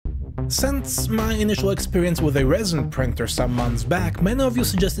Since my initial experience with a resin printer some months back, many of you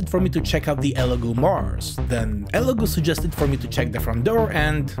suggested for me to check out the ELEGOO Mars. Then ELEGOO suggested for me to check the front door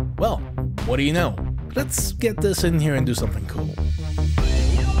and, well, what do you know? Let's get this in here and do something cool.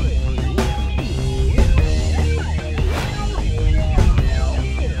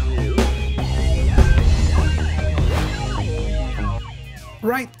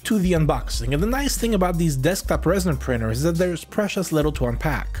 Right to the unboxing, and the nice thing about these desktop resin printers is that there's precious little to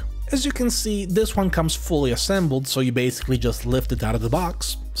unpack. As you can see, this one comes fully assembled, so you basically just lift it out of the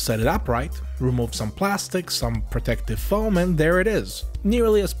box, set it upright, remove some plastic, some protective foam, and there it is,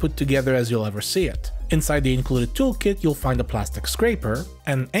 nearly as put together as you'll ever see it. Inside the included toolkit you'll find a plastic scraper,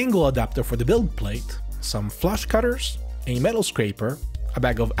 an angle adapter for the build plate, some flush cutters, a metal scraper, a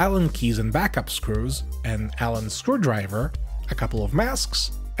bag of Allen keys and backup screws, an Allen screwdriver, a couple of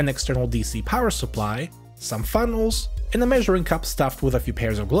masks, an external DC power supply, some funnels, and a measuring cup stuffed with a few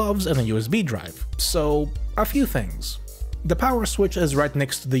pairs of gloves and a USB drive. So, a few things. The power switch is right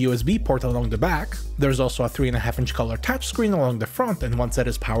next to the USB port along the back. There's also a 3.5-inch color touchscreen along the front, and once that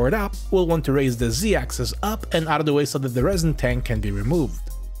is powered up, we'll want to raise the Z-axis up and out of the way so that the resin tank can be removed.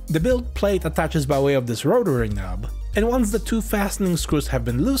 The build plate attaches by way of this rotary nub, and once the two fastening screws have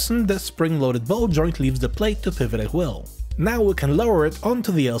been loosened, the spring-loaded ball joint leaves the plate to pivot at will. Now we can lower it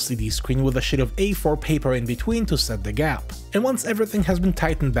onto the LCD screen with a sheet of A4 paper in between to set the gap. And once everything has been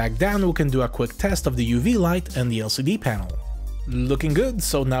tightened back down, we can do a quick test of the UV light and the LCD panel. Looking good,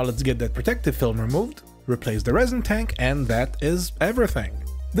 so now let's get that protective film removed, replace the resin tank, and that is everything.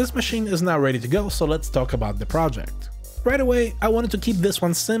 This machine is now ready to go, so let's talk about the project. Right away, I wanted to keep this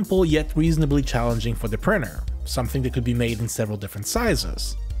one simple yet reasonably challenging for the printer, something that could be made in several different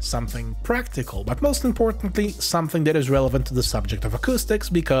sizes. Something practical, but most importantly, something that is relevant to the subject of acoustics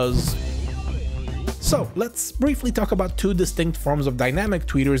because... So, let's briefly talk about two distinct forms of dynamic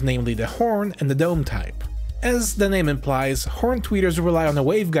tweeters, namely the horn and the dome type. As the name implies, horn tweeters rely on a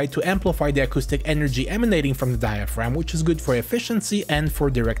waveguide to amplify the acoustic energy emanating from the diaphragm, which is good for efficiency and for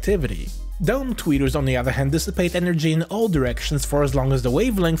directivity. Dome tweeters, on the other hand, dissipate energy in all directions for as long as the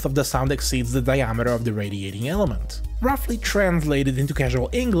wavelength of the sound exceeds the diameter of the radiating element. Roughly translated into casual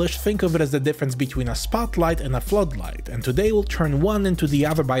English, think of it as the difference between a spotlight and a floodlight, and today we'll turn one into the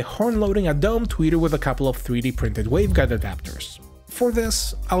other by horn loading a dome tweeter with a couple of 3D printed waveguide adapters. For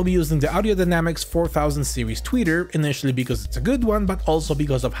this, I'll be using the Audio Dynamics 4000 series tweeter, initially because it's a good one, but also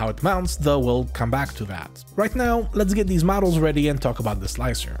because of how it mounts, though we'll come back to that. Right now, let's get these models ready and talk about the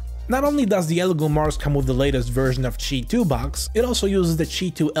slicer. Not only does the ELEGOO Mars come with the latest version of Qi 2 box, it also uses the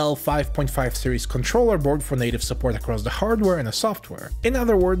Qi 2L 5.5 series controller board for native support across the hardware and the software. In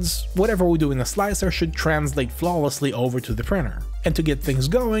other words, whatever we do in the slicer should translate flawlessly over to the printer. And to get things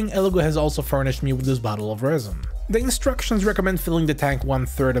going, ELEGOO has also furnished me with this bottle of resin. The instructions recommend filling the tank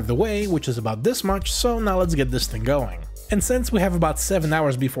 1/3 of the way, which is about this much, so now let's get this thing going. And since we have about 7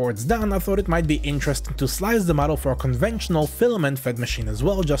 hours before it's done, I thought it might be interesting to slice the model for a conventional filament-fed machine as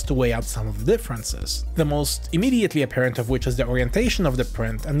well, just to weigh out some of the differences. The most immediately apparent of which is the orientation of the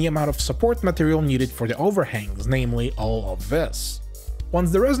print and the amount of support material needed for the overhangs, namely all of this.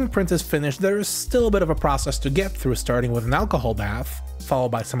 Once the resin print is finished, there is still a bit of a process to get through, starting with an alcohol bath,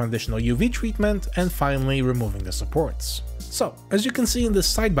 followed by some additional UV treatment, and finally removing the supports. So, as you can see in this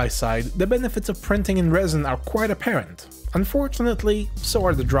side-by-side, the benefits of printing in resin are quite apparent. Unfortunately, so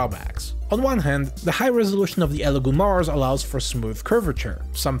are the drawbacks. On one hand, the high resolution of the ELEGOO Mars allows for smooth curvature,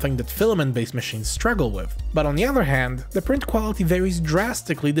 something that filament-based machines struggle with. But on the other hand, the print quality varies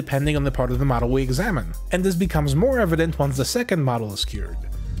drastically depending on the part of the model we examine, and this becomes more evident once the second model is cured.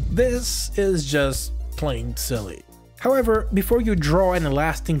 This is just plain silly. However, before you draw any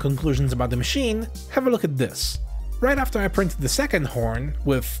lasting conclusions about the machine, have a look at this. Right after I printed the second horn,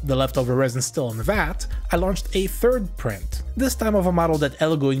 with the leftover resin still in the vat, I launched a third print, this time of a model that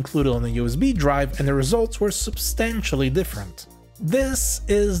ELEGOO included on a USB drive, and the results were substantially different. This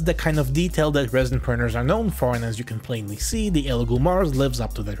is the kind of detail that resin printers are known for, and as you can plainly see, the ELEGOO Mars lives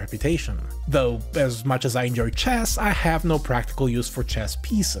up to that reputation. Though, as much as I enjoy chess, I have no practical use for chess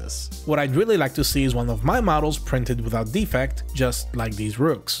pieces. What I'd really like to see is one of my models printed without defect, just like these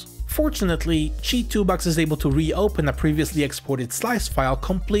rooks. Fortunately, Qi 2 box is able to reopen a previously exported slice file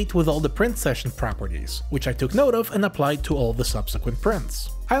complete with all the print session properties, which I took note of and applied to all the subsequent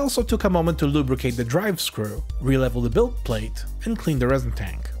prints. I also took a moment to lubricate the drive screw, re-level the build plate, and clean the resin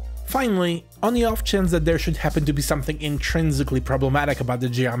tank. Finally, on the off chance that there should happen to be something intrinsically problematic about the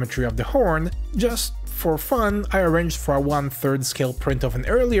geometry of the horn, just for fun, I arranged for a 1/3 scale print of an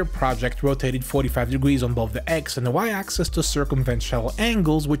earlier project rotated 45 degrees on both the X and the Y axis to circumvent shallow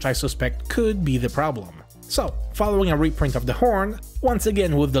angles, which I suspect could be the problem. So, following a reprint of the horn, once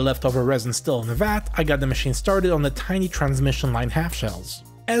again with the leftover resin still in the vat, I got the machine started on the tiny transmission line half shells.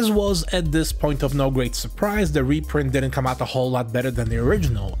 As was at this point of no great surprise, the reprint didn't come out a whole lot better than the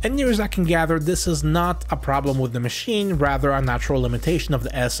original, and near as I can gather, this is not a problem with the machine, rather a natural limitation of the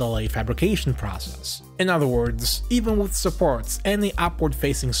SLA fabrication process. In other words, even with supports, any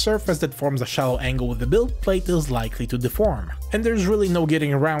upward-facing surface that forms a shallow angle with the build plate is likely to deform, and there's really no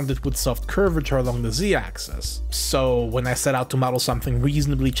getting around it with soft curvature along the Z-axis. So when I set out to model something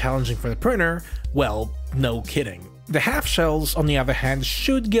reasonably challenging for the printer, well, no kidding. The half shells, on the other hand,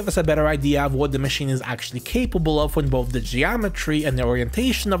 should give us a better idea of what the machine is actually capable of when both the geometry and the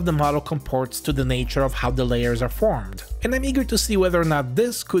orientation of the model comports to the nature of how the layers are formed. And I'm eager to see whether or not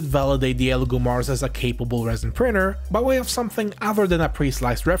this could validate the ELEGOO Mars as a capable resin printer by way of something other than a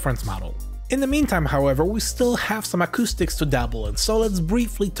pre-sliced reference model. In the meantime, however, we still have some acoustics to dabble in, so let's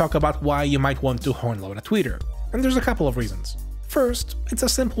briefly talk about why you might want to horn load a tweeter. And there's a couple of reasons. First, it's a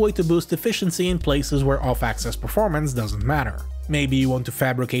simple way to boost efficiency in places where off-axis performance doesn't matter. Maybe you want to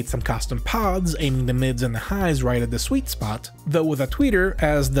fabricate some custom pods, aiming the mids and the highs right at the sweet spot, though with a tweeter,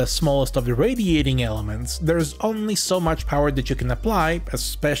 as the smallest of the radiating elements, there's only so much power that you can apply,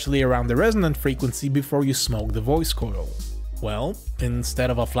 especially around the resonant frequency before you smoke the voice coil. Well, instead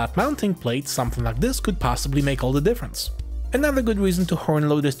of a flat mounting plate, something like this could possibly make all the difference. Another good reason to horn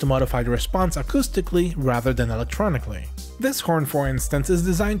load is to modify the response acoustically rather than electronically. This horn, for instance, is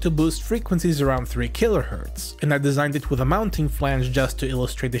designed to boost frequencies around 3 kHz, and I designed it with a mounting flange just to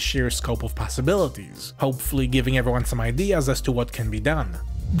illustrate the sheer scope of possibilities, hopefully giving everyone some ideas as to what can be done.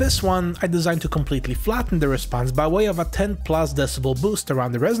 This one I designed to completely flatten the response by way of a 10+ decibel boost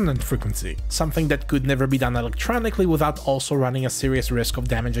around the resonant frequency, something that could never be done electronically without also running a serious risk of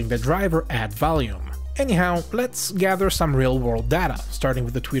damaging the driver at volume. Anyhow, let's gather some real-world data, starting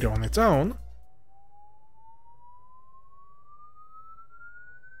with the tweeter on its own,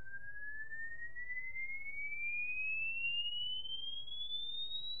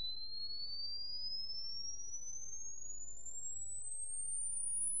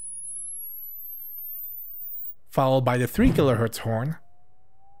 followed by the 3 kHz horn,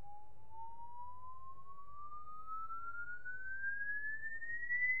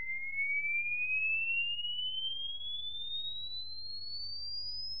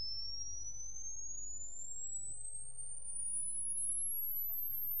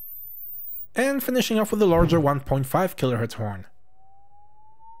 and finishing off with the larger 1.5 kHz horn.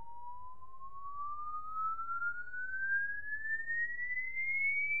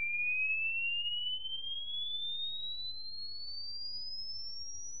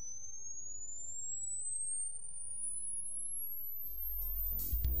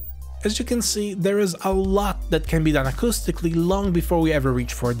 As you can see, there is a lot that can be done acoustically long before we ever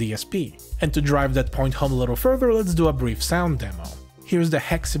reach for a DSP. And to drive that point home a little further, let's do a brief sound demo. Here's the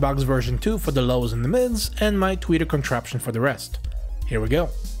HexiBase version 2 for the lows and the mids, and my tweeter contraption for the rest. Here we go.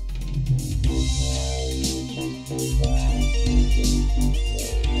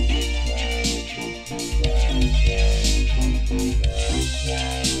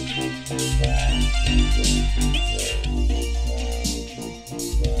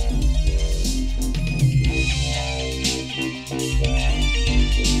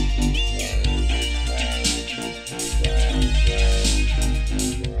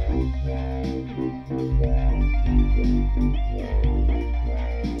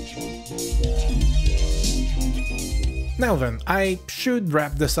 Now then, I should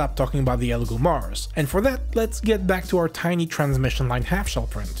wrap this up talking about the ELEGOO Mars, and for that, let's get back to our tiny transmission line half-shell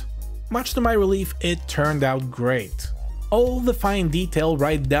print. Much to my relief, it turned out great. All the fine detail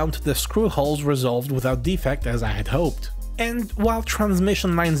right down to the screw holes resolved without defect as I had hoped. And while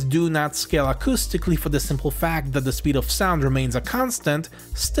transmission lines do not scale acoustically for the simple fact that the speed of sound remains a constant,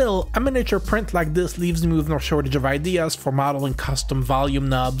 still, a miniature print like this leaves me with no shortage of ideas for modeling custom volume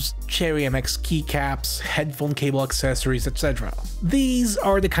knobs, Cherry MX keycaps, headphone cable accessories, etc. These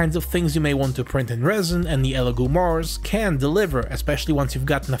are the kinds of things you may want to print in resin, and the ELEGOO Mars can deliver, especially once you've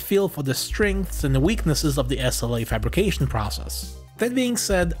gotten a feel for the strengths and the weaknesses of the SLA fabrication process. That being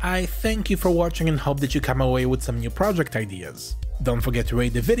said, I thank you for watching and hope that you come away with some new project ideas. Don't forget to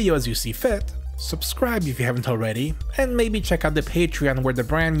rate the video as you see fit, subscribe if you haven't already, and maybe check out the Patreon where the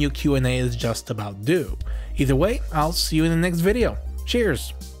brand new Q&A is just about due. Either way, I'll see you in the next video.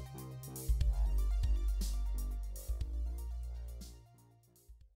 Cheers!